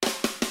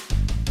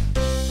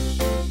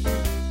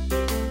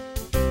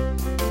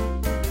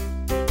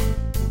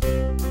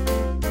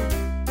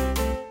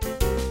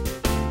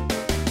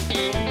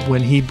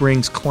when he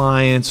brings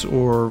clients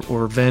or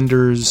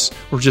vendors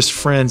or just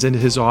friends into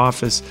his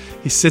office,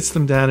 he sits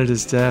them down at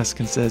his desk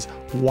and says,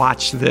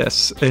 "Watch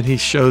this." And he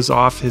shows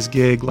off his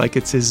gig like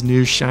it's his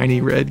new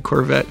shiny red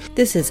Corvette.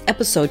 This is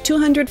episode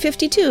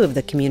 252 of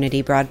the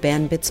Community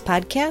Broadband Bits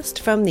podcast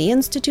from the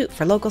Institute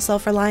for Local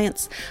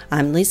Self-Reliance.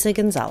 I'm Lisa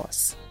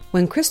Gonzalez.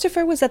 When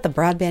Christopher was at the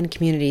Broadband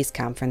Communities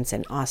Conference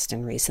in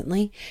Austin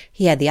recently,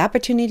 he had the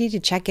opportunity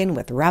to check in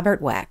with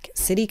Robert Wack,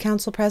 City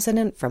Council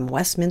President from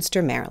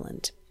Westminster,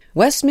 Maryland.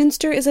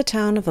 Westminster is a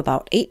town of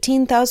about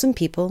 18,000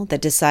 people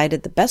that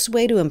decided the best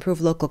way to improve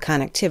local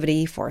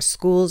connectivity for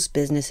schools,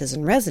 businesses,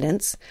 and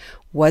residents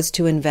was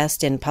to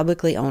invest in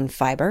publicly owned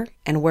fiber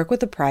and work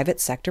with a private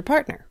sector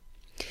partner.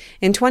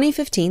 In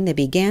 2015, they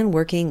began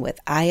working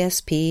with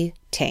ISP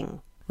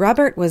Ting.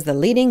 Robert was the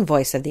leading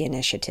voice of the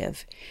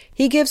initiative.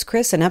 He gives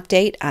Chris an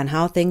update on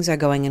how things are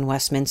going in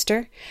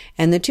Westminster,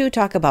 and the two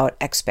talk about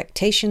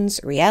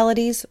expectations,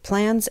 realities,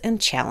 plans, and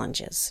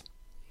challenges.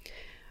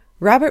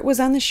 Robert was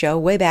on the show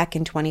way back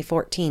in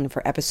 2014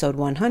 for episode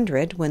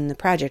 100 when the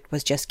project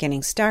was just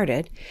getting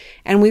started,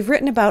 and we've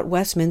written about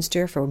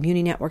Westminster for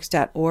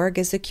MuniNetworks.org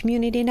as the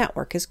community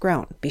network has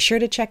grown. Be sure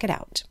to check it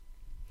out.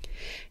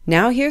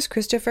 Now here's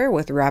Christopher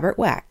with Robert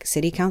Wack,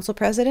 City Council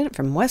President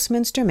from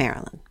Westminster,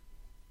 Maryland.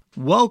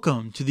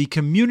 Welcome to the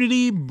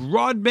Community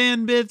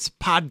Broadband Bits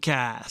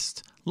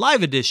podcast,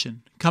 live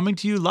edition, coming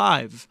to you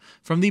live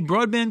from the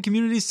Broadband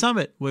Community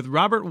Summit with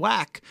Robert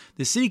Wack,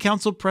 the City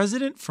Council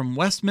President from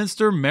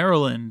Westminster,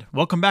 Maryland.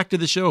 Welcome back to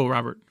the show,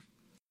 Robert.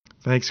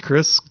 Thanks,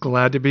 Chris.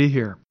 Glad to be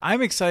here.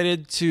 I'm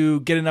excited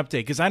to get an update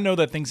because I know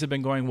that things have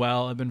been going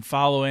well. I've been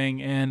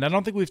following, and I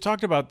don't think we've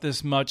talked about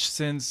this much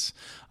since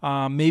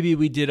maybe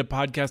we did a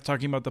podcast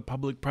talking about the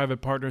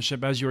public-private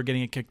partnership as you were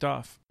getting it kicked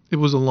off. It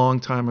was a long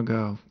time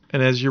ago.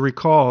 And as you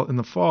recall, in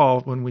the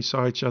fall, when we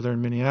saw each other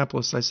in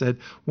Minneapolis, I said,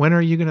 "When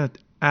are you going to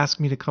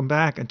ask me to come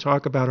back and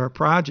talk about our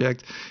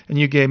project?" And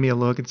you gave me a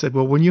look and said,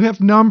 "Well, when you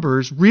have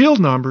numbers, real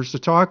numbers to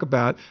talk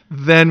about,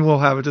 then we'll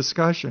have a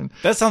discussion."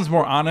 That sounds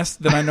more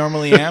honest than I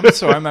normally am,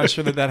 so I'm not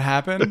sure that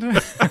happened.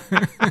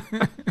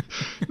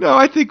 No,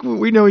 I think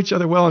we know each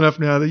other well enough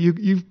now that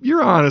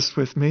you're honest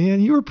with me,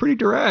 and you were pretty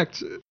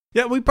direct.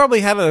 Yeah, we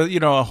probably had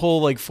a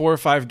whole 4 or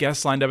 5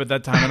 guests lined up at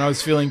that time, and I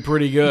was feeling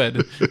pretty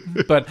good.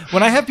 But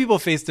when I have people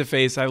face to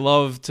face, I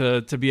love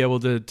to be able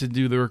to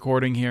do the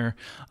recording here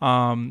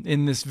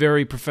in this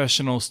very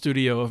professional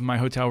studio of my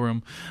hotel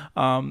room.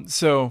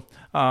 So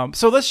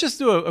let's just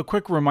do a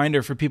quick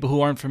reminder for people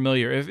who aren't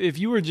familiar. If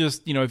you were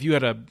just, if you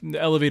had an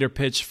elevator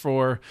pitch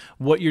for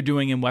what you're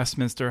doing in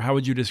Westminster, how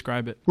would you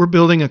describe it? We're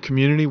building a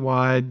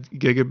community-wide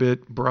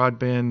gigabit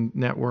broadband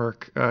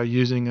network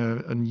using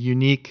a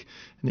unique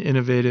and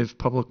innovative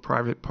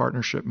public-private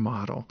partnership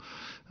model.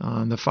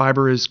 The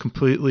fiber is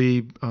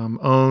completely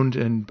owned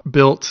and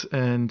built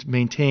and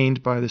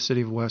maintained by the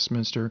City of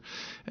Westminster,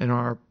 and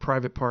our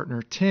private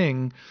partner,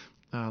 Ting,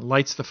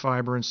 lights the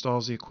fiber,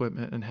 installs the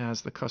equipment, and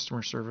has the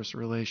customer service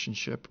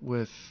relationship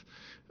with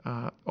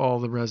all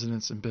the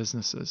residents and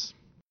businesses.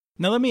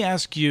 Now let me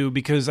ask you,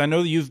 because I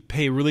know that you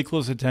pay really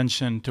close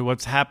attention to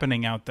what's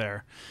happening out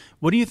there.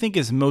 What do you think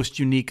is most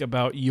unique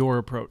about your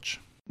approach?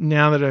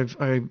 Now that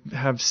I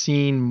have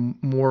seen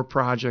more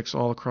projects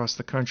all across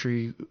the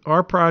country,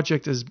 our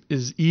project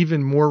is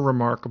even more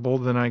remarkable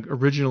than I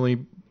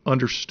originally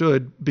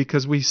understood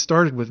because we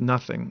started with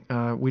nothing.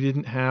 We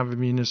didn't have a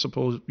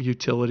municipal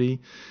utility.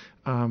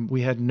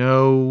 We had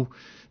no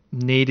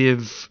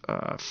native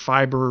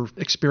fiber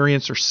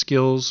experience or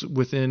skills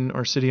within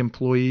our city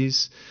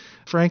employees.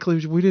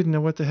 Frankly, we didn't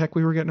know what the heck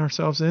we were getting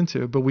ourselves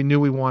into, but we knew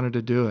we wanted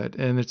to do it.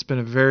 And it's been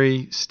a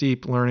very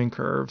steep learning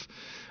curve.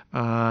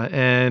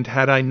 And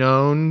had I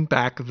known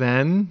back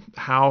then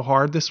how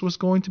hard this was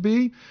going to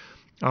be,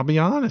 I'll be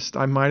honest,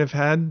 I might have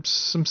had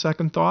some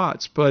second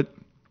thoughts, but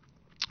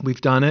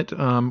we've done it,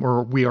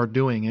 or we are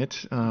doing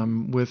it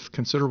with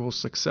considerable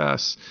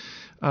success.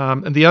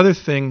 And the other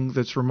thing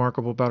that's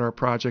remarkable about our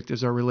project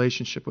is our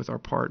relationship with our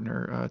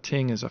partner.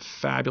 Ting is a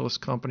fabulous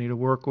company to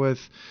work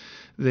with.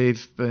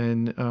 They've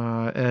been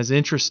as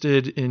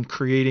interested in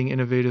creating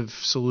innovative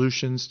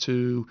solutions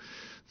to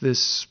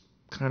this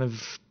kind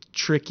of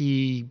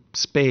tricky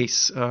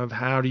space of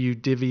how do you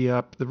divvy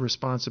up the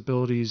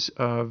responsibilities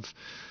of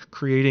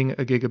creating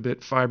a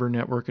gigabit fiber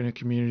network in a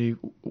community,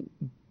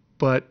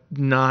 but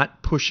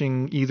not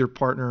pushing either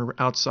partner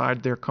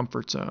outside their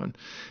comfort zone.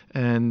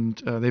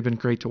 And they've been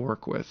great to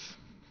work with.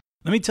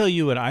 Let me tell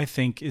you what I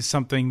think is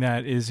something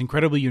that is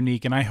incredibly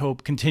unique and I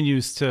hope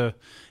continues to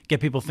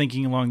get people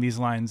thinking along these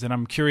lines, and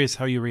I'm curious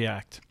how you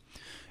react.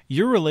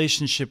 Your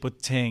relationship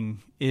with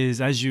Ting is,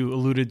 as you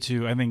alluded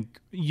to, I think,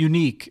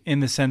 unique in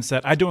the sense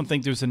that I don't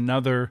think there's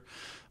another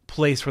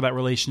place where that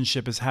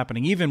relationship is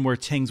happening, even where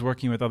Ting's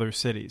working with other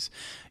cities.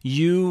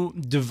 You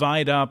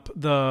divide up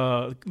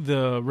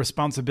the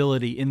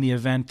responsibility in the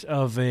event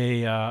of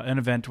an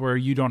event where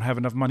you don't have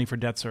enough money for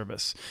debt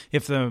service.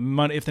 If the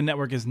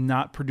network is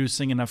not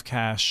producing enough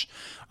cash,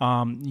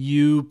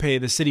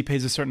 the city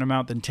pays a certain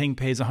amount, then Ting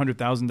pays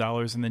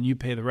 $100,000, and then you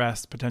pay the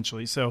rest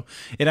potentially. So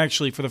it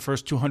actually, for the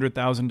first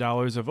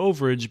 $200,000 of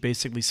overage,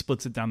 basically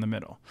splits it down the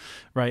middle,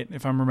 right?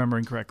 If I'm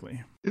remembering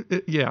correctly.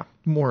 Yeah,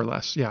 more or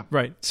less. Yeah.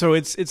 Right. So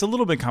it's a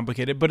little bit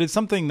complicated, but it's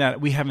something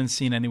that we haven't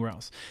seen anywhere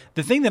else.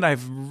 The thing that I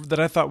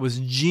thought was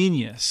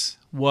genius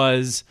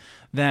was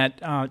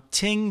that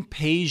Ting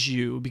pays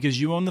you because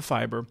you own the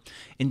fiber,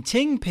 and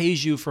Ting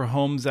pays you for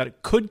homes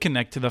that could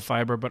connect to the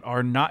fiber but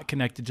are not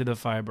connected to the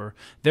fiber,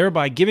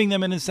 thereby giving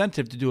them an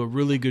incentive to do a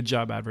really good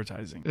job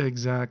advertising.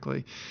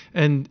 Exactly.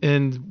 And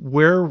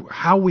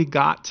how we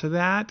got to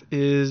that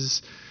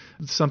is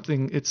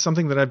something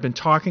that I've been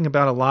talking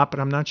about a lot, but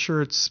I'm not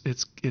sure it's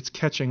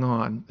catching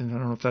on. And I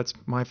don't know if that's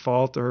my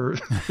fault or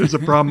there's a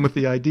problem with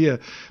the idea,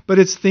 but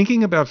it's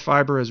thinking about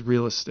fiber as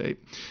real estate.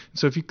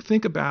 So if you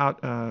think about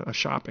a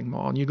shopping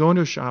mall, and you go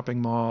into a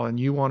shopping mall and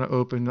you want to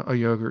open a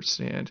yogurt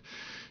stand,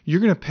 you're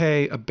going to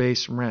pay a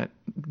base rent.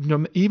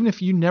 Even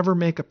if you never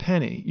make a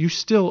penny, you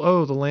still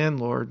owe the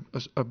landlord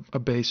a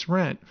base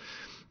rent.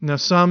 Now,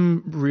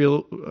 some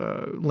real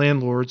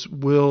landlords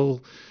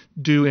will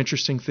do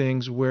interesting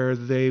things where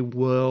they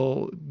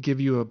will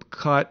give you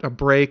a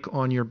break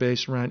on your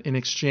base rent in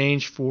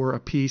exchange for a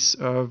piece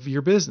of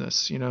your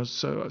business,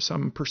 so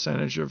some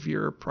percentage of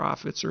your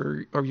profits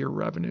or your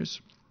revenues.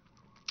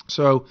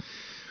 So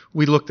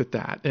we looked at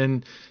that,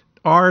 and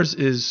ours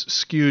is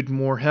skewed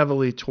more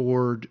heavily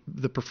toward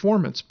the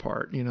performance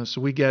part, so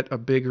we get a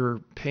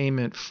bigger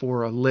payment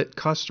for a lit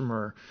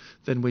customer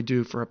than we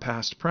do for a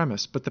past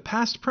premise. But the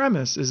past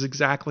premise is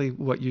exactly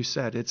what you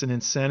said. It's an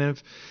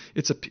incentive.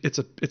 It's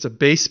a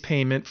base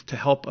payment to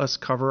help us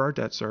cover our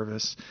debt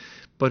service,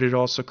 but it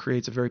also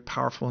creates a very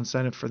powerful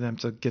incentive for them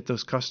to get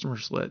those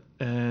customers lit.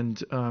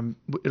 And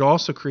it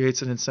also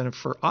creates an incentive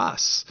for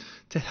us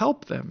to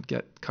help them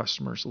get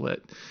customers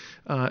lit.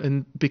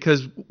 And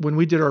because when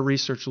we did our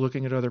research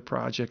looking at other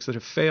projects that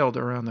have failed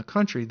around the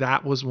country,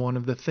 that was one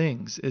of the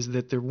things, is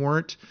that there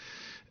weren't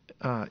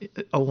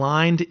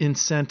aligned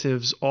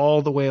incentives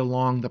all the way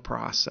along the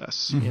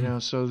process. Mm-hmm.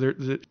 So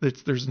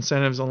there's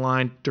incentives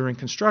aligned during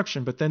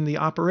construction, but then the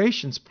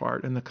operations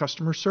part and the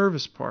customer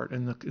service part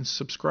and the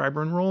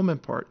subscriber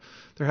enrollment part,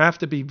 there have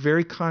to be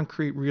very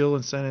concrete, real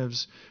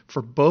incentives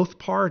for both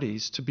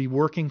parties to be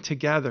working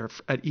together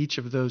at each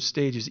of those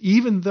stages.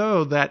 Even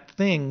though that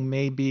thing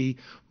may be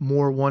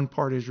more one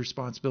party's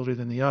responsibility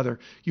than the other,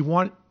 you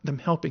want them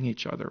helping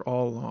each other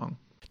all along.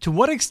 To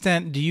what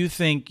extent do you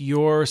think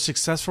your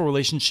successful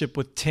relationship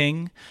with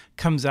Ting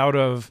comes out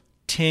of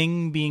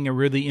Ting being a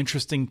really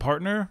interesting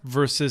partner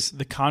versus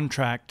the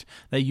contract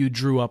that you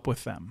drew up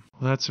with them?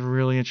 Well, that's a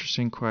really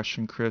interesting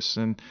question, Chris.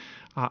 And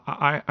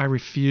I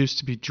refuse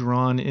to be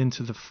drawn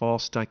into the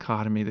false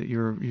dichotomy that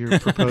you're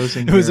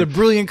proposing. It was a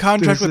brilliant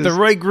contract with the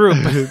right group.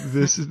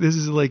 This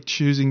is like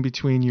choosing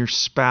between your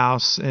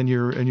spouse and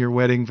your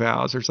wedding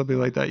vows or something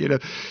like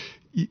that.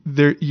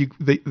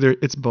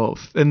 It's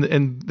both,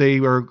 and they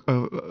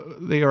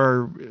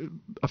are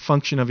a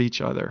function of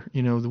each other.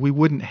 We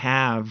wouldn't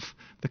have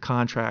the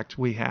contract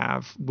we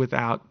have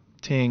without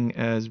Ting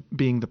as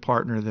being the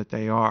partner that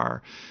they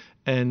are,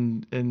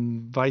 and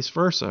vice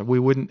versa. We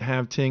wouldn't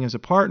have Ting as a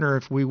partner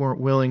if we weren't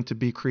willing to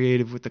be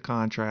creative with the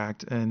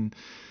contract and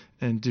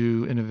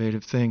do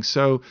innovative things.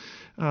 So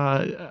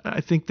I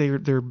think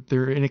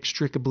they're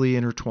inextricably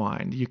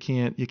intertwined. You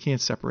can't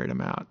separate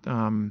them out.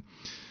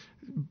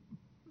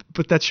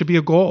 But that should be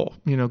a goal,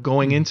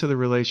 going into the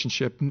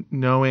relationship,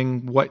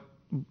 knowing what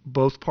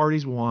both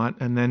parties want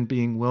and then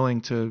being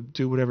willing to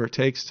do whatever it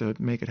takes to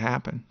make it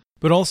happen.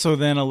 But also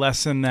then a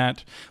lesson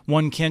that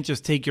one can't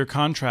just take your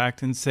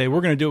contract and say,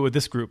 we're going to do it with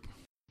this group.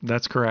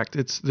 That's correct.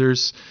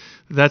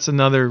 That's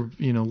another,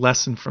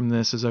 lesson from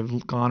this as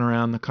I've gone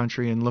around the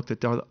country and looked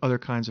at other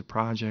kinds of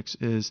projects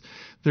is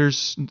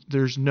there's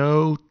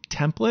no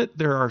template.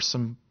 There are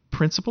some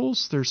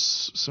principles.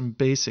 There's some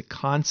basic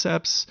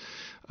concepts,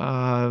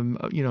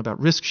 about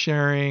risk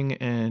sharing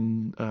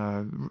and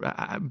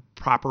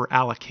proper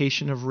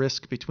allocation of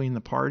risk between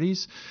the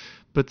parties.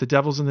 But the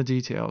devil's in the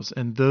details,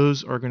 and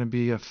those are going to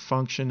be a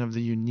function of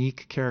the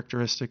unique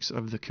characteristics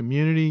of the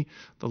community,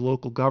 the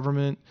local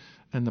government,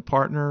 and the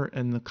partner,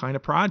 and the kind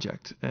of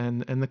project,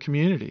 and the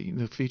community,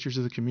 the features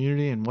of the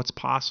community, and what's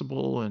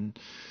possible. And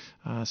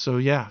so,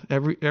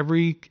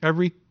 every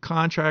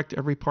contract,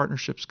 every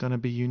partnership is going to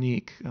be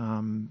unique.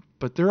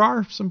 But there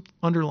are some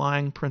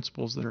underlying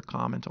principles that are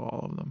common to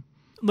all of them.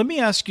 Let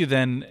me ask you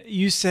then,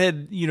 you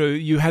said,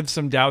 you had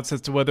some doubts as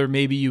to whether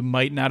maybe you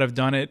might not have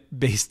done it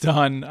based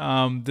on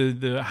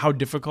the how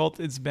difficult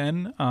it's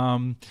been.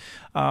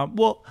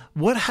 Well,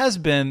 what has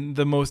been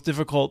the most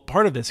difficult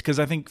part of this? Because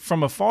I think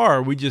from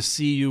afar, we just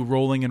see you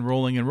rolling and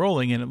rolling and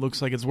rolling, and it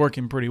looks like it's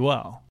working pretty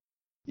well.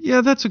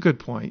 Yeah, that's a good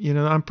point.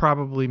 I'm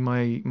probably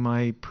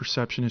my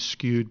perception is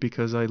skewed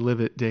because I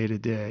live it day to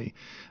day.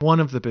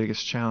 One of the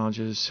biggest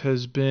challenges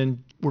has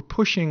been we're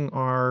pushing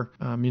our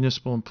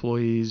municipal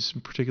employees,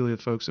 particularly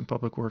the folks in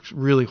public works,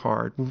 really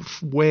hard,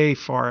 way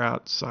far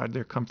outside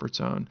their comfort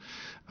zone,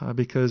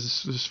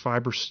 because this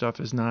fiber stuff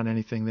is not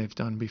anything they've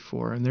done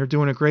before, and they're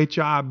doing a great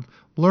job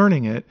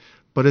learning it.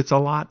 But it's a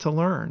lot to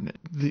learn.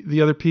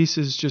 The other piece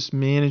is just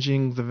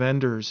managing the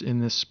vendors in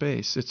this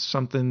space. It's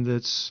something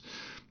that's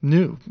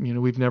new.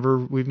 We've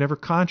never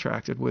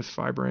contracted with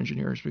fiber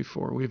engineers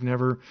before. We've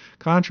never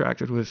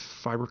contracted with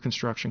fiber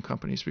construction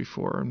companies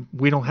before, and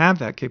we don't have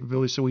that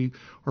capability. So we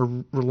are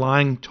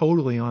relying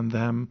totally on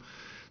them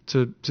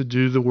to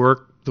do the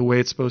work the way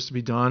it's supposed to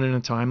be done in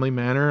a timely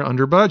manner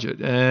under budget,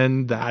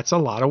 and that's a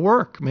lot of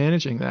work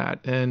managing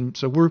that. And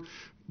so we're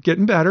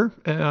getting better,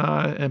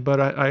 but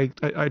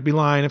I'd be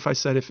lying if I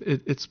said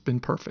it's been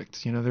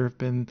perfect. There have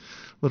been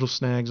little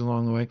snags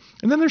along the way,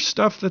 and then there's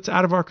stuff that's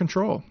out of our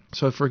control.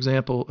 So, for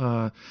example,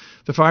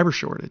 the fiber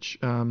shortage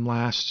in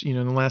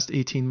the last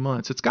 18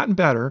 months, it's gotten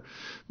better,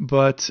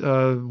 but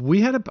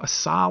we had a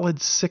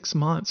solid 6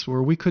 months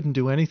where we couldn't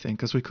do anything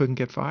because we couldn't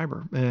get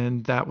fiber,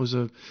 and that was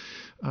a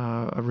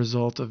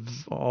result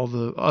of all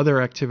the other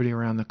activity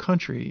around the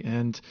country,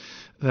 and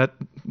that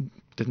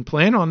didn't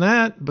plan on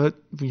that, but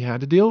we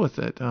had to deal with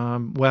it.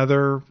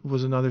 Weather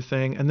was another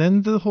thing. And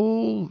then the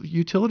whole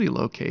utility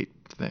locate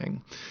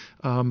thing.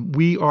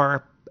 We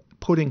are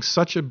putting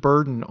such a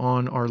burden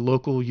on our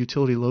local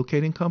utility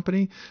locating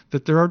company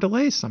that there are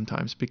delays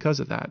sometimes because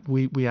of that.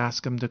 We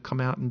ask them to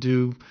come out and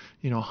do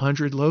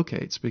 100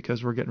 locates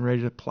because we're getting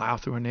ready to plow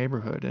through a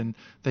neighborhood, and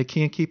they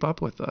can't keep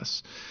up with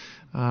us.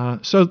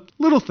 So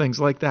little things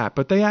like that,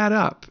 but they add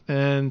up.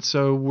 And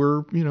so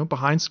we're,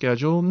 behind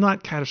schedule,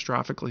 not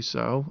catastrophically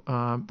so.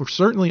 We're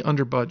certainly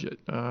under budget.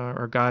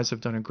 Our guys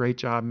have done a great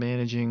job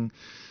managing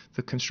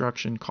the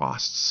construction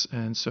costs.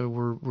 And so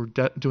we're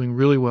doing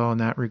really well in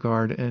that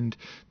regard. And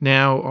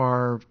now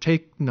our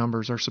take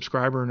numbers, our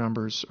subscriber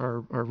numbers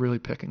are really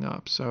picking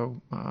up.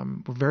 So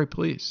we're very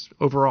pleased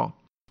overall.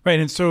 Right,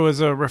 and so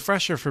as a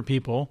refresher for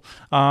people,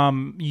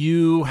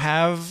 you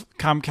have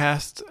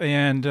Comcast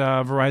and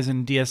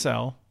Verizon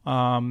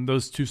DSL,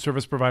 those two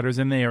service providers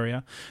in the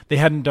area. They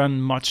hadn't done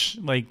much,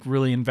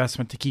 really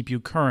investment to keep you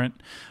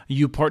current.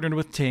 You partnered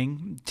with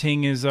Ting.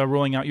 Ting is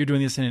rolling out. You're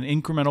doing this in an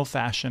incremental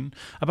fashion.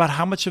 About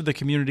how much of the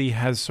community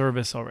has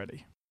service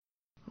already?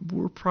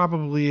 We're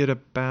probably at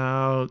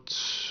about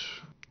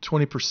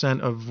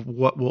 20% of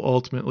what will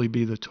ultimately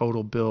be the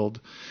total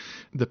build.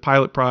 The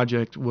pilot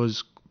project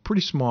was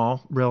pretty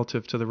small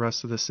relative to the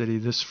rest of the city.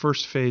 This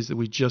first phase that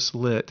we just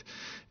lit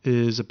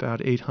is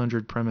about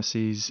 800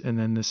 premises, and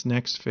then this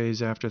next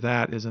phase after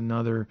that is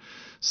another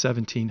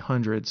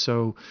 1,700.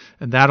 So,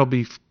 and that'll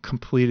be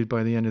completed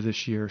by the end of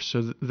this year.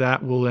 So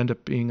that will end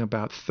up being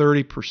about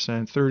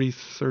 30%,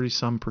 30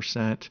 some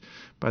percent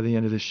by the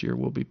end of this year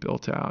will be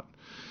built out.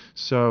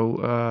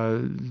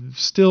 So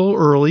still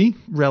early,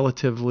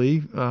 relatively,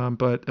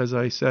 but as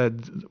I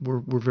said,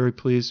 we're very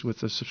pleased with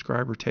the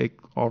subscriber take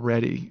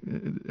already,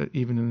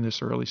 even in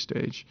this early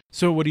stage.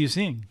 So what are you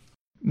seeing?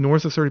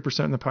 North of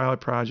 30% in the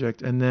pilot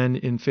project, and then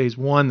in phase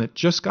one that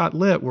just got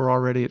lit, we're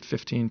already at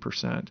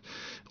 15%.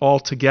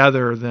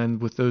 Altogether, then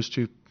with those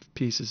two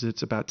pieces,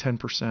 it's about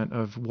 10%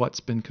 of what's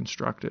been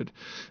constructed.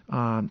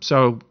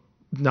 So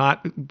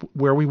not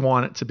where we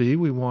want it to be.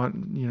 We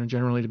want,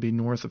 generally to be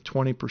north of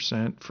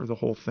 20% for the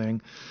whole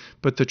thing,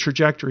 but the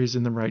trajectory is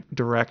in the right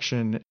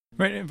direction.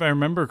 Right. If I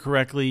remember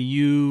correctly,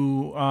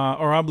 you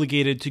are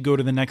obligated to go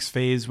to the next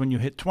phase when you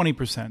hit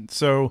 20%.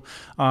 So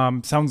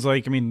sounds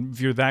like,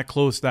 if you're that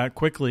close that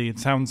quickly, it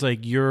sounds like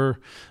you're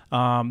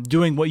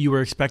doing what you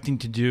were expecting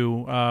to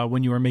do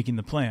when you were making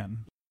the plan.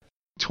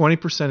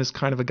 20% is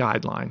kind of a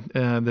guideline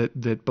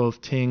that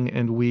both Ting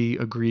and we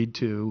agreed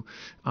to.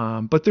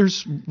 But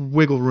there's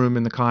wiggle room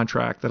in the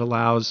contract that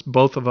allows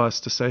both of us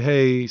to say,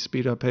 hey,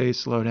 speed up, hey,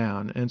 slow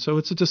down. And so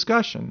it's a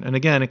discussion. And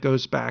again, it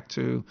goes back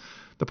to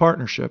the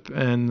partnership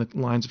and the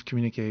lines of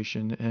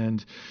communication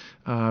and,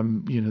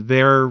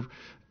 their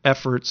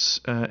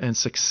efforts and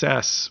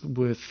success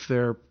with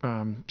their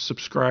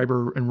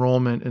subscriber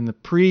enrollment in the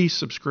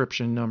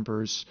pre-subscription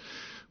numbers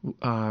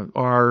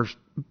are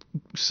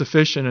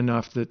sufficient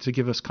enough to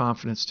give us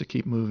confidence to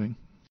keep moving.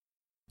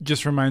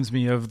 Just reminds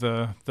me of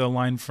the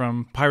line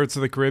from Pirates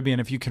of the Caribbean,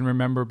 if you can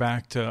remember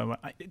back to,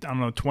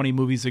 20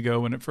 movies ago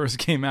when it first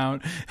came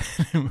out.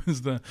 It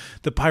was the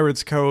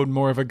Pirates Code,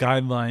 more of a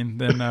guideline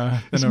than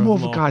it's more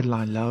of a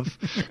guideline, love.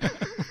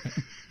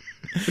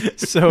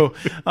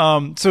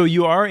 So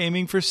you are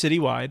aiming for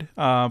citywide.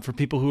 For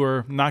people who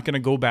are not going to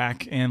go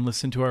back and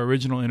listen to our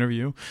original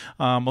interview,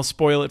 I'll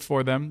spoil it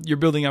for them. You're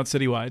building out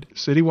citywide.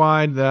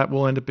 Citywide, that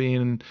will end up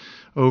being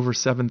over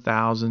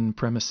 7,000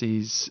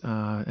 premises,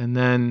 and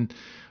then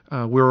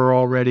we're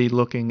already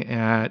looking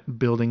at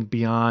building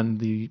beyond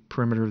the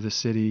perimeter of the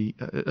city,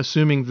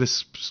 assuming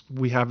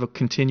we have a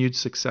continued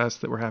success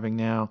that we're having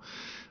now.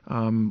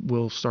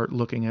 we'll start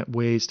looking at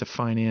ways to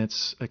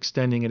finance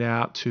extending it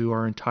out to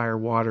our entire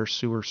water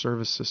sewer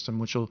service system,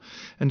 which will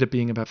end up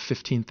being about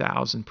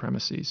 15,000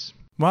 premises.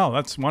 Wow,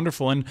 that's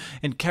wonderful.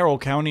 And Carroll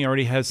County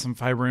already has some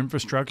fiber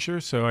infrastructure,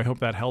 so I hope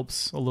that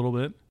helps a little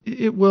bit.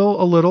 It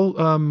will a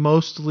little.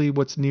 Mostly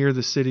what's near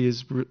the city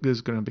is going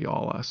to be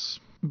all us.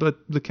 But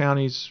the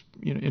county's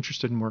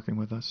interested in working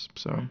with us.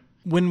 So.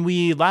 When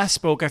we last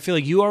spoke, I feel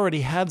like you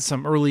already had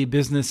some early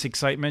business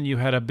excitement. You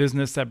had a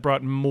business that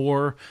brought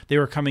more. They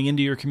were coming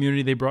into your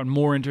community. They brought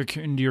more into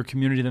your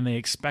community than they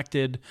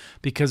expected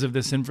because of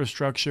this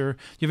infrastructure. Do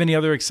you have any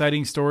other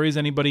exciting stories?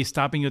 Anybody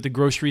stopping you at the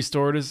grocery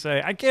store to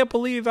say, I can't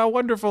believe how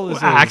wonderful this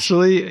is?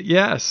 Actually,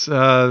 yes.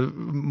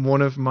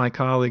 One of my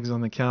colleagues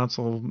on the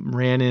council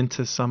ran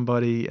into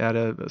somebody at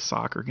a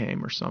soccer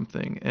game or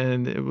something,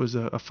 and it was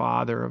a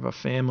father of a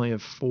family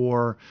of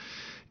 4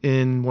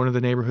 in one of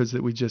the neighborhoods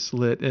that we just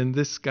lit. And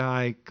this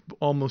guy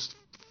almost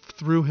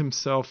threw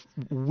himself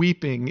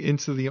weeping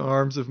into the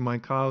arms of my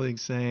colleague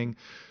saying,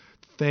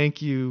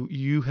 thank you.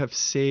 You have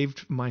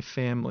saved my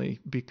family,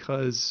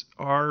 because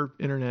our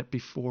internet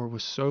before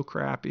was so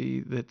crappy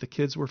that the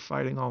kids were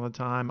fighting all the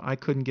time. I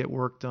couldn't get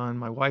work done.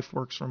 My wife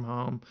works from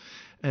home,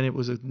 and it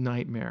was a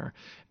nightmare.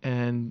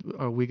 And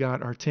we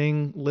got our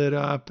ting lit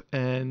up,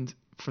 and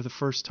for the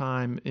first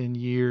time in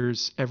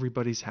years,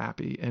 everybody's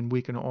happy, and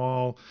we can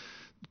all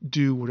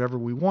do whatever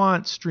we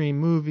want, stream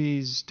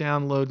movies,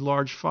 download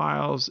large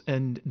files,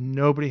 and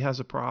nobody has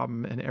a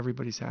problem, and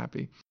everybody's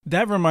happy.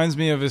 That reminds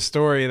me of a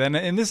story,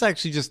 and this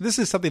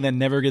is something that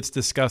never gets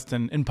discussed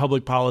in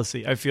public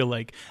policy. I feel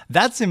like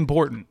that's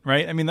important,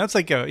 right? I mean, that's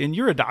like and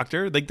you're a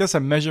doctor, like that's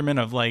a measurement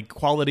of like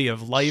quality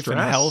of life and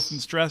health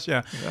and stress.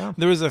 Yeah.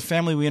 There was a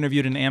family we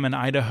interviewed in Ammon,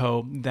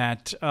 Idaho,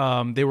 that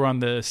they were on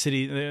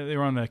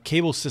the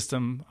cable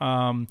system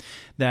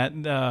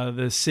that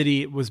the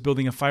city was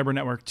building a fiber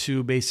network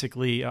to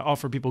basically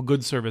offer people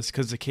good service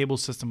because the cable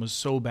system was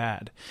so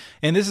bad.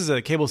 And this is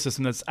a cable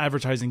system that's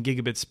advertising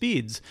gigabit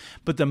speeds,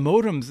 but the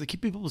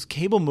people's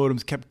cable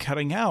modems kept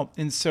cutting out.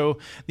 And so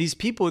these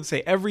people would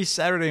say every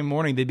Saturday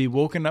morning they'd be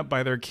woken up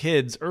by their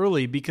kids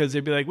early because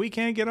they'd be like, we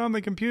can't get on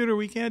the computer,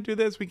 we can't do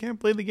this, we can't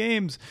play the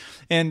games.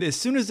 And as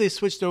soon as they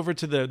switched over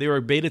to they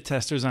were beta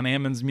testers on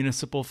Ammon's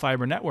municipal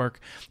fiber network,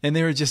 and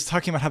they were just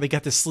talking about how they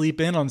got to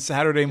sleep in on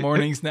Saturday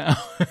mornings now.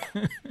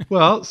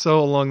 Well, so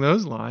along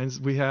those lines,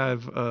 we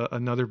have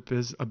another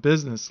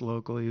business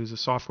locally who's a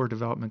software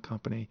development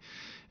company.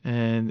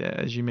 And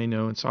as you may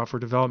know, in software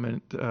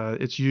development,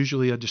 it's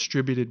usually a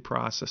distributed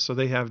process. So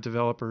they have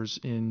developers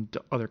in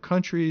other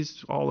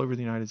countries all over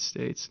the United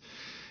States,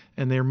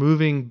 and they're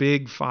moving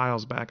big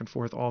files back and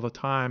forth all the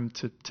time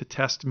to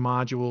test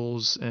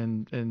modules,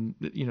 and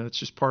it's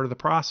just part of the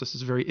process.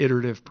 It's a very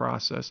iterative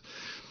process.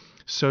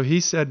 So he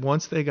said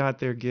once they got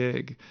their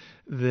gig,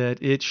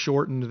 that it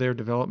shortened their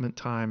development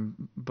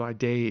time by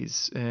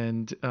days.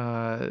 And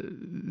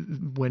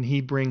when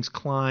he brings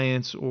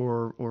clients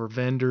or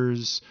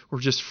vendors or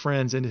just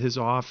friends into his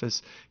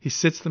office, he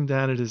sits them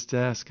down at his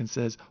desk and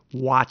says,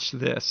 watch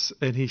this.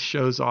 And he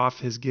shows off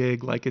his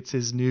gig like it's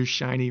his new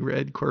shiny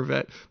red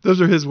Corvette.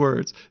 Those are his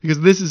words, because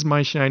this is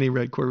my shiny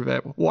red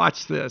Corvette.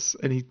 Watch this.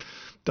 And he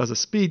does a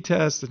speed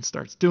test and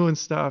starts doing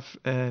stuff.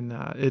 And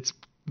it's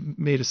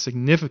made a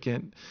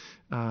significant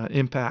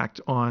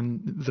impact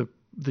on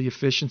the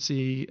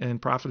efficiency and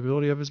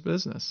profitability of his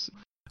business.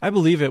 I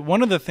believe it.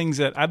 One of the things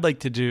that I'd like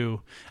to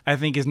do, I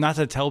think, is not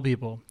to tell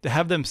people, to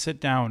have them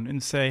sit down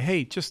and say,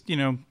 hey, just,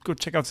 go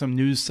check out some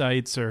news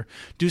sites or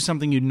do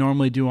something you'd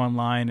normally do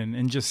online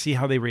and just see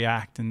how they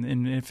react.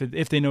 And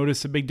if they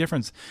notice a big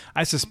difference,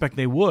 I suspect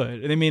they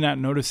would. They may not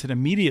notice it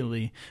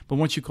immediately, but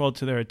once you call it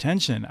to their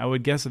attention, I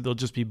would guess that they'll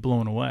just be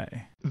blown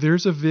away.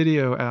 There's a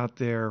video out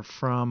there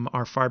from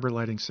our fiber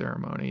lighting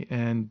ceremony,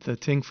 and the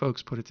Ting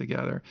folks put it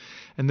together.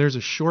 And there's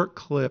a short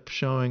clip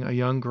showing a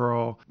young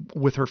girl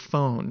with her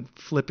phone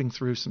flipping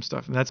through some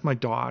stuff. And that's my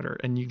daughter.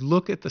 And you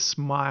look at the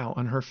smile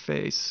on her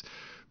face.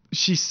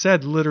 She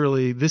said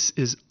literally, this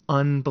is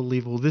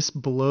unbelievable. This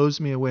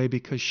blows me away,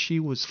 because she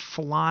was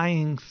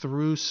flying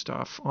through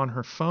stuff on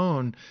her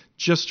phone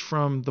just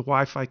from the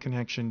Wi-Fi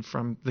connection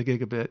from the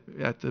gigabit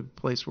at the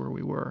place where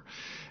we were.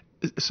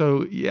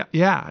 So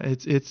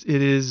it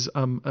is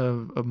a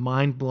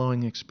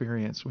mind-blowing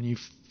experience when you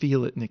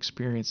feel it and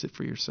experience it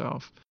for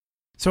yourself.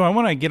 So I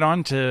want to get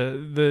on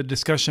to the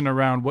discussion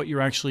around what you're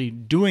actually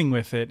doing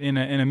with it in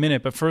a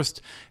minute. But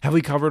first, have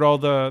we covered all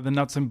the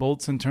nuts and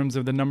bolts in terms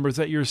of the numbers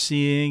that you're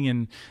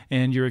seeing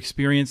and your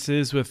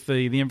experiences with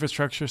the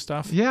infrastructure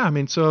stuff? Yeah, I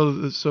mean,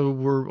 so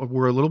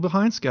we're a little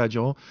behind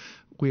schedule.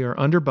 We are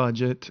under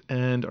budget,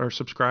 and our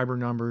subscriber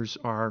numbers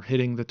are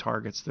hitting the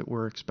targets that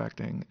we're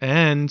expecting.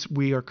 And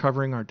we are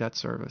covering our debt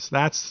service.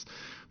 That's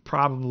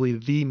probably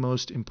the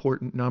most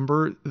important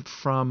number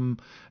from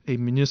a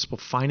municipal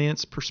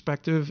finance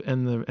perspective,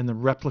 and the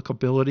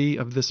replicability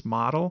of this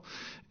model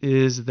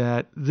is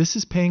that this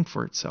is paying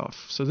for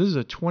itself. So this is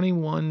a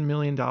 $21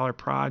 million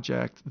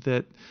project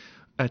that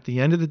at the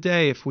end of the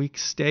day, if we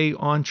stay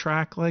on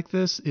track like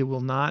this, it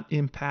will not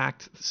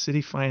impact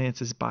city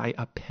finances by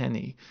a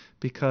penny,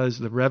 because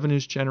the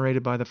revenues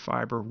generated by the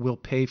fiber will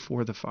pay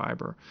for the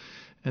fiber.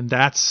 And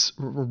that's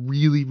a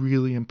really,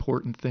 really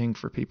important thing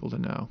for people to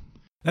know.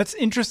 That's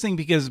interesting,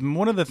 because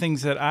one of the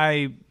things that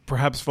I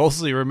perhaps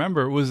falsely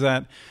remember was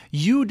that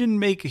you didn't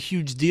make a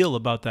huge deal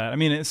about that. I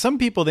mean, some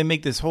people, they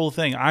make this whole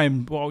thing,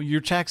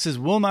 your taxes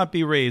will not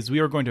be raised. We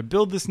are going to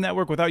build this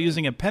network without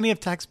using a penny of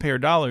taxpayer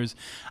dollars.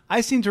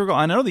 I seem to recall,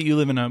 I know that you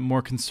live in a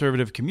more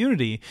conservative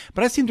community,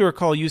 but I seem to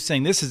recall you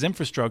saying, this is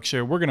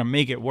infrastructure, we're going to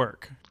make it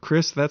work.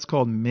 Chris, that's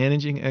called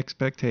managing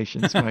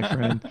expectations, my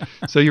friend.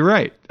 So you're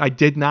right. I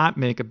did not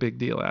make a big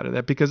deal out of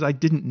that because I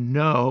didn't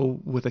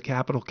know with a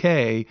capital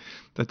K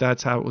that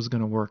that's how it was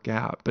going to work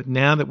out. But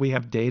now that we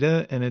have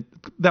data, and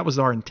that was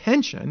our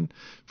intention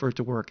for it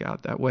to work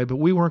out that way, but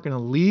we weren't going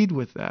to lead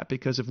with that,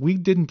 because if we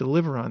didn't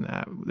deliver on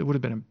that, it would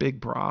have been a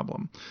big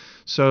problem.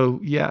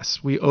 So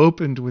yes, we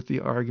opened with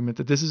the argument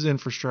that this is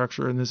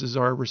infrastructure and this is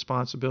our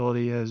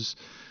responsibility as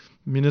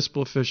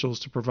municipal officials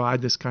to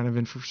provide this kind of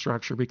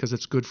infrastructure because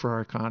it's good for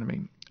our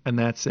economy, and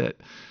that's it.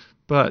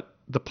 But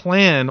the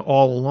plan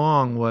all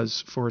along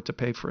was for it to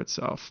pay for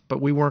itself,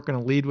 but we weren't going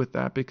to lead with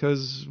that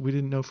because we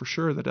didn't know for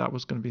sure that that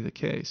was going to be the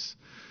case.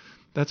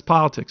 That's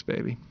politics,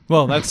 baby.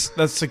 Well, that's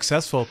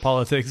successful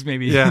politics,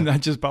 maybe, yeah.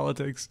 Not just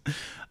politics.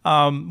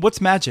 What's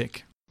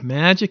MAGIC?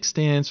 MAGIC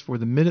stands for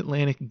the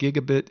Mid-Atlantic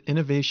Gigabit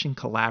Innovation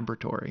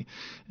Collaboratory.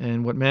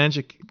 And what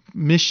MAGIC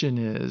mission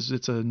is,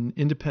 it's an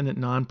independent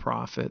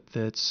nonprofit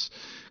that's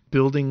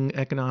building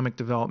economic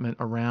development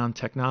around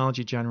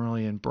technology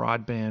generally and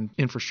broadband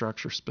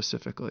infrastructure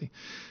specifically.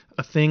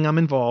 A thing I'm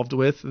involved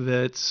with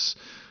that's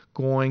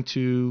going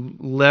to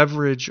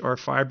leverage our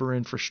fiber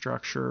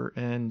infrastructure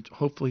and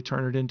hopefully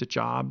turn it into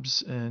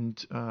jobs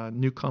and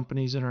new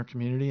companies in our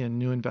community and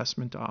new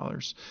investment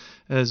dollars.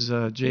 As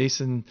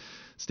Jason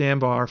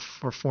Stambaugh,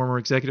 our former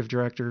executive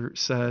director,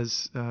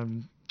 says,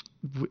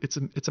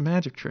 it's a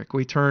magic trick.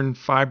 We turn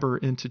fiber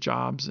into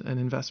jobs and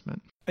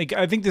investment.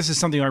 I think this is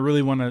something I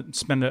really want to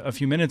spend a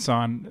few minutes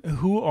on.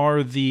 Who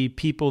are the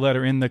people that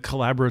are in the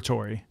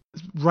collaboratory?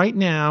 Right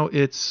now,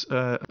 it's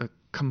a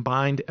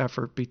combined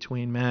effort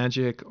between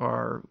MAGIC,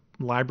 our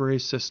library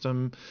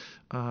system,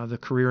 the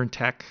Career and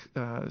Tech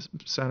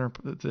Center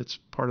that's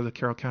part of the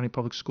Carroll County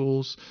Public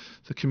Schools,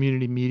 the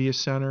Community Media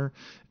Center,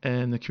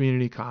 and the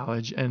Community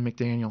College and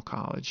McDaniel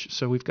College.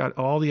 So we've got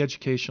all the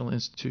educational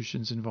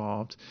institutions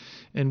involved.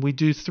 And we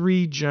do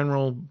three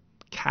general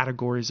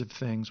categories of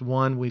things.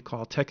 One we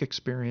call tech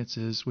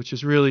experiences, which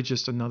is really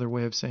just another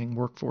way of saying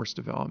workforce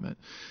development.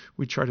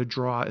 We try to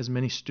draw as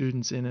many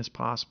students in as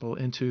possible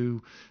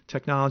into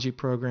technology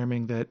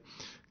programming that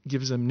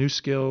gives them new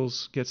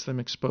skills, gets them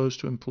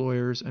exposed to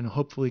employers, and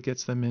hopefully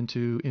gets them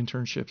into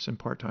internships and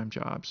part-time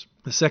jobs.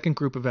 The second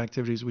group of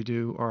activities we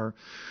do are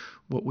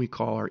what we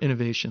call our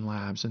innovation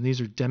labs, and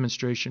these are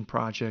demonstration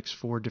projects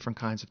for different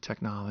kinds of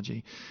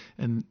technology.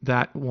 And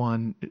that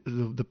one,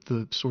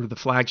 the sort of the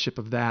flagship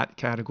of that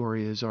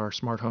category is our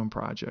smart home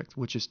project,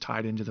 which is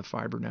tied into the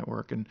fiber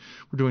network, and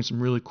we're doing some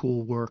really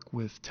cool work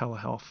with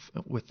telehealth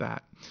with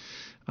that.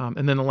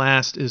 And then the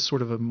last is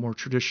sort of a more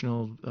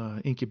traditional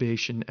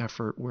incubation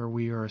effort where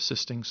we are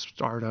assisting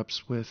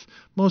startups with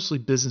mostly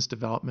business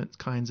development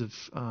kinds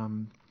of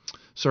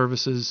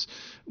services.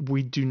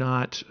 We do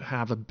not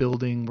have a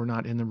building. We're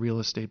not in the real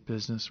estate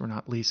business. We're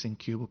not leasing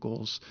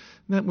cubicles.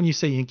 And that, when you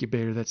say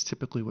incubator, that's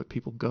typically what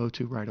people go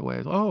to right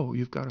away. Oh,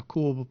 you've got a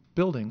cool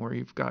building where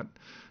you've got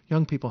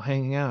young people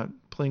hanging out,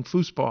 playing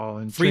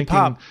foosball and free drinking.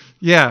 Pop.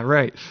 Yeah,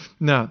 right.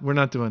 No, we're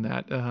not doing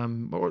that.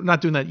 We're not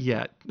doing that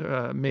yet.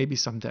 Maybe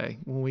someday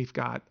when we've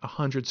got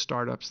 100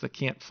 startups that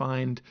can't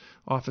find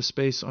office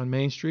space on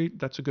Main Street.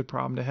 That's a good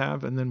problem to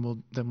have, and then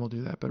we'll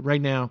do that. But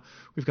right now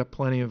we've got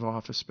plenty of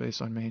office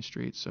space on Main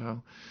Street,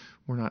 so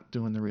we're not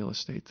doing the real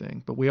estate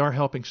thing. But we are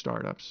helping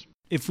startups.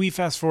 If we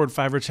fast forward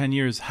 5 or 10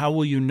 years, how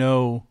will you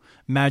know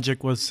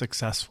MAGIC was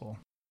successful?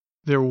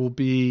 There will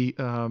be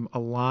a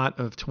lot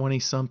of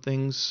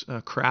 20-somethings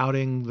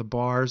crowding the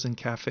bars and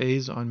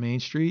cafes on Main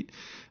Street.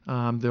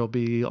 There'll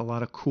be a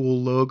lot of cool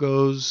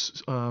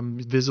logos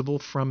visible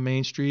from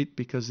Main Street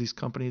because these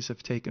companies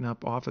have taken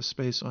up office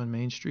space on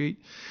Main Street.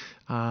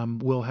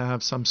 We'll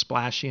have some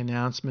splashy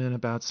announcement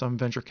about some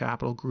venture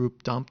capital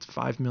group dumped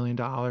 $5 million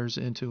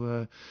into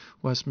a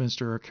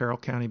Westminster or Carroll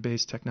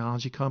County-based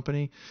technology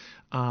company.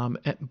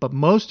 But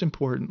most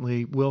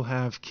importantly, we'll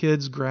have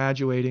kids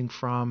graduating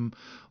from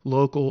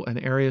local and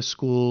area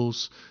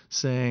schools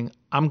saying,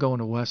 I'm going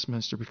to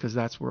Westminster because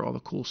that's where all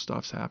the cool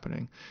stuff's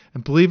happening.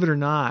 And believe it or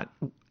not,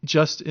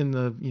 just in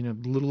the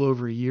little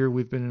over a year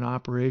we've been in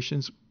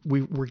operations,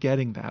 we're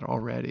getting that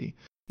already.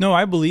 No,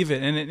 I believe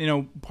it.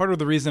 And, part of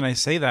the reason I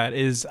say that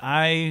is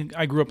I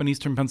grew up in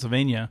Eastern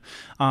Pennsylvania.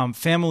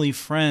 Family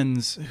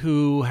friends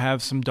who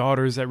have some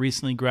daughters that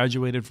recently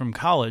graduated from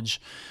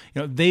college,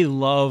 they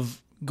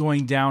love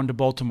going down to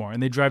Baltimore,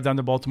 and they drive down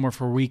to Baltimore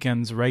for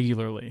weekends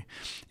regularly.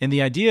 And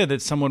the idea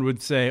that someone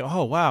would say,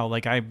 oh, wow,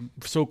 like I'm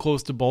so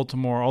close to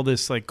Baltimore, all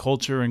this like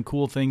culture and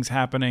cool things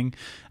happening.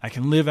 I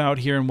can live out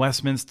here in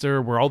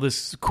Westminster where all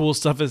this cool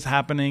stuff is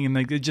happening. And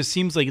like, it just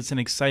seems like it's an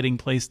exciting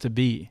place to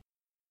be.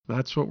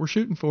 That's what we're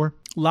shooting for.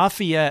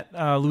 Lafayette,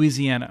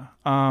 Louisiana.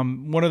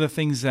 One of the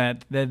things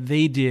that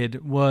they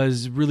did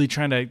was really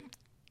trying to,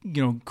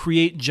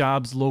 create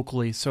jobs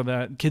locally so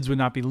that kids would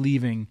not be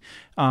leaving.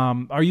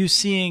 Are you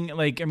seeing,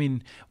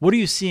 what are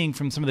you seeing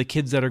from some of the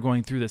kids that are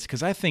going through this?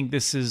 Because I think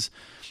this is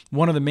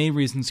one of the main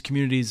reasons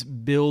communities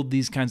build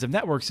these kinds of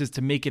networks is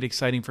to make it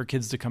exciting for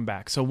kids to come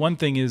back. So one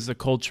thing is the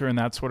culture and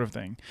that sort of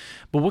thing.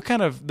 But what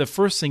kind of, the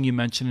first thing you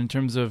mentioned in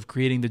terms of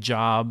creating the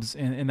jobs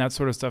and that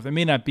sort of stuff, it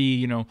may not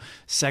be,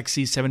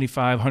 sexy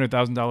 $75,000,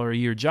 $100,000 a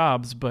year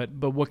jobs, but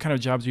what kind of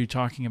jobs are you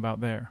talking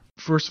about there?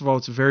 First of all,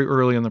 it's very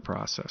early in the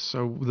process.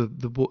 So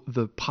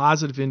the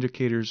positive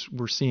indicators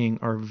we're seeing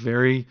are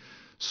very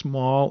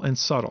small and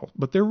subtle,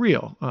 but they're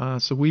real.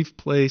 So we've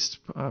placed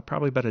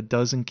probably about a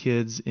dozen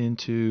kids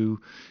into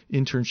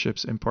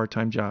internships and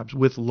part-time jobs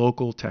with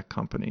local tech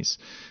companies.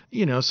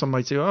 Some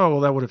might say, oh,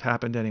 well, that would have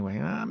happened anyway.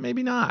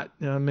 Maybe not.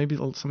 Maybe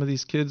some of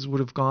these kids would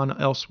have gone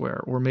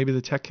elsewhere, or maybe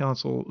the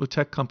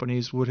tech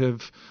companies would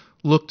have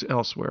looked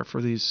elsewhere for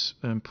these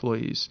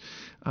employees.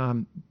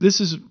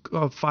 This is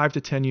a 5 to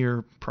 10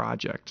 year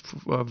project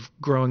of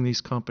growing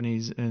these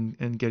companies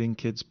and getting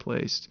kids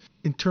placed.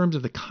 In terms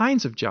of the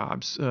kinds of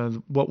jobs,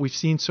 what we've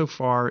seen so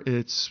far,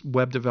 it's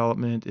web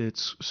development,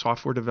 it's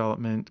software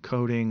development,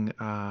 coding,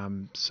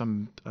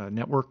 some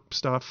network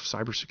stuff,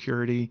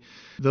 cybersecurity.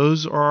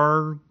 Those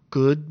are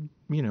good,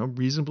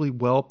 reasonably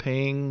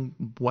well-paying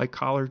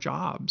white-collar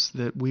jobs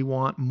that we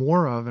want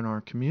more of in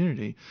our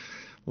community.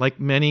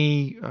 Like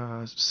many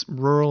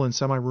rural and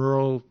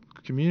semi-rural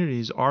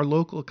communities, our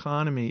local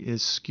economy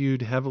is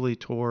skewed heavily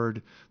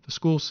toward the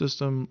school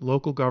system,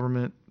 local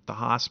government, the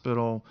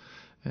hospital,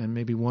 and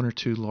maybe one or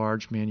two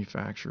large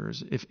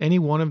manufacturers. If any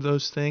one of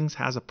those things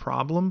has a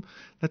problem,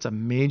 that's a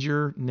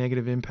major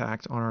negative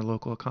impact on our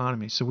local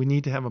economy. So we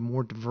need to have a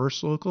more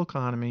diverse local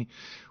economy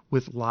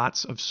with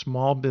lots of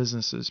small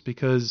businesses,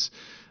 because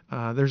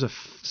there's a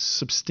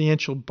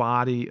substantial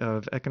body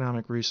of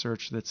economic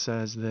research that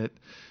says that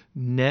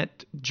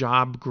net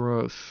job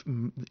growth,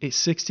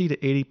 60 to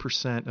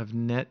 80% of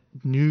net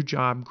new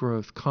job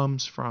growth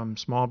comes from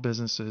small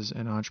businesses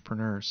and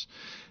entrepreneurs.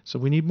 So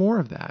we need more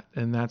of that,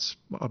 and that's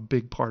a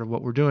big part of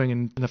what we're doing.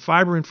 And the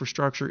fiber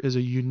infrastructure is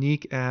a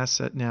unique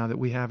asset now that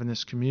we have in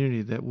this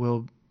community that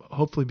will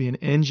hopefully be an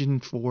engine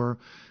for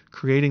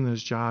creating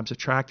those jobs,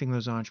 attracting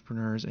those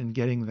entrepreneurs, and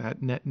getting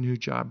that net new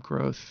job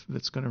growth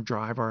that's going to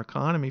drive our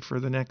economy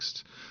for the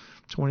next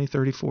 20,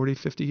 30, 40,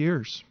 50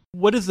 years.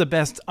 What is the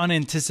best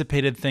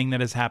unanticipated thing that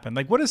has happened?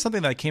 Like, what is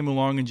something that came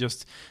along and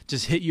just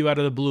hit you out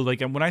of the blue?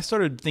 Like, when I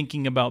started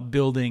thinking about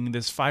building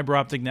this fiber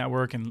optic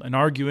network and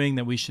arguing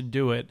that we should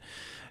do it,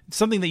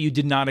 something that you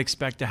did not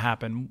expect to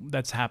happen,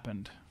 that's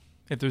happened,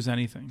 if there's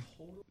anything.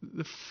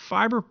 The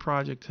fiber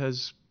project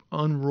has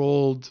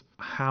unrolled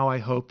how I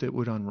hoped it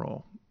would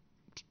unroll.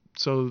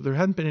 So there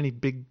hadn't been any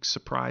big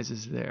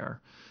surprises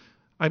there.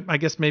 I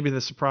guess maybe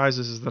the surprise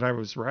is that I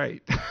was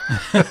right.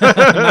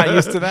 Not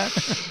used to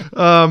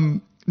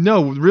that?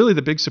 No, really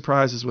the big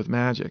surprise is with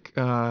Magic.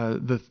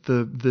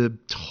 The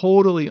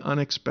totally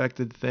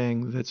unexpected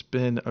thing that's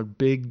been a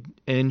big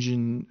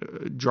engine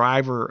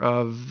driver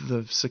of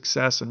the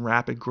success and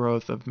rapid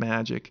growth of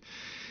Magic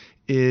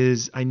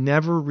is I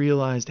never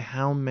realized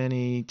how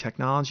many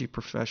technology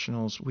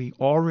professionals we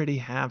already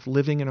have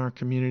living in our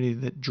community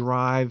that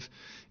drive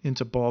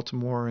into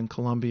Baltimore and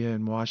Columbia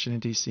and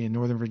Washington, D.C. and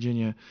Northern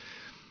Virginia.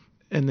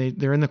 And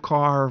they're in the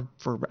car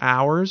for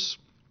hours.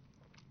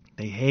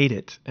 They hate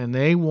it. And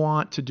they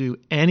want to do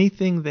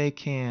anything they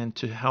can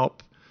to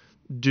help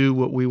do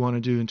what we want to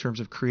do in terms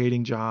of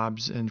creating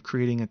jobs and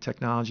creating a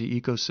technology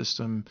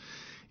ecosystem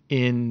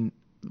in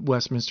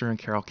Westminster and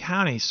Carroll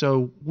County.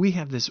 So we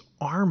have this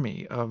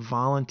army of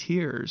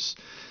volunteers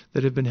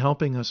that have been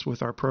helping us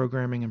with our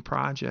programming and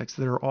projects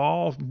that are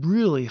all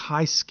really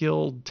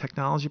high-skilled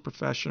technology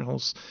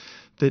professionals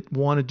that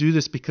want to do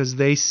this because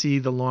they see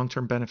the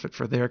long-term benefit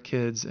for their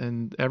kids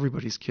and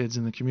everybody's kids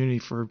in the community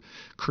for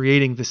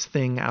creating this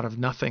thing out of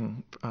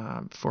nothing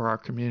for our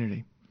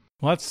community.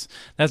 Well,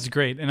 that's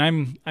great, and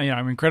I'm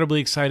incredibly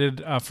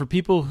excited for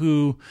people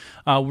who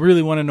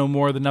really want to know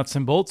more of the nuts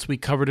and bolts. We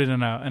covered it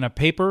in a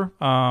paper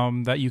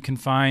that you can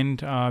find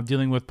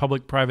dealing with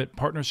public-private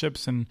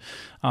partnerships and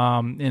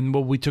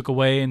what we took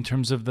away in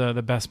terms of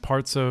the best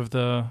parts of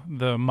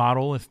the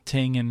model with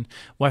Ting and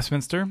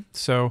Westminster.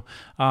 So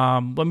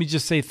let me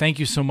just say thank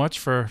you so much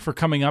for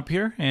coming up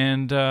here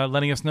and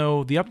letting us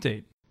know the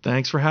update.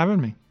 Thanks for having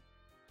me.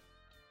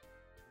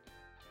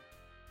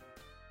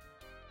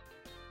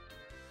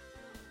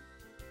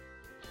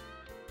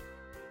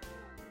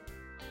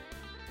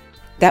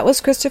 That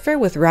was Christopher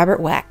with Robert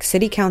Wack,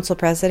 City Council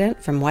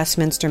President from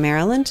Westminster,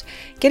 Maryland,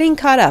 getting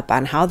caught up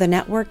on how the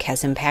network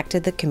has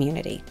impacted the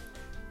community.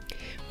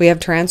 We have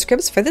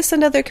transcripts for this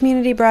and other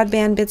Community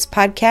Broadband Bits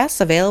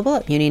podcasts available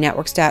at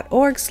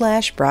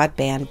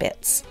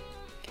muninetworks.org/broadbandbits.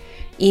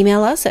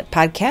 Email us at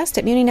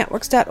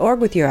podcast@muninetworks.org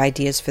with your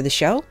ideas for the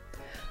show.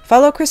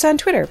 Follow Chris on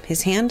Twitter.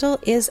 His handle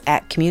is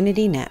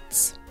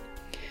 @CommunityNets.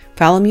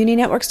 Follow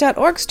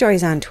muninetworks.org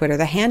stories on Twitter.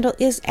 The handle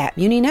is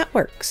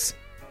 @muninetworks.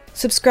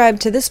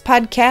 Subscribe to this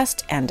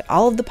podcast and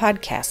all of the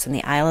podcasts in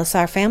the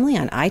ILSR family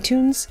on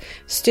iTunes,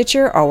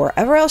 Stitcher, or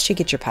wherever else you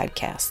get your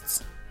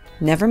podcasts.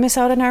 Never miss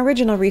out on our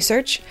original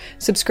research.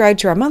 Subscribe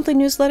to our monthly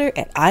newsletter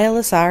at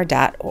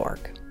ilsr.org.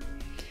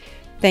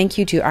 Thank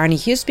you to Arnie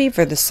Huseby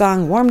for the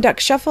song Warm Duck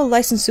Shuffle,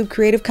 licensed through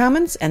Creative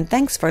Commons, and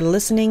thanks for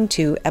listening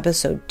to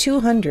episode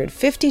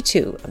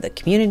 252 of the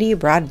Community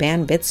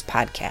Broadband Bits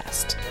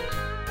podcast.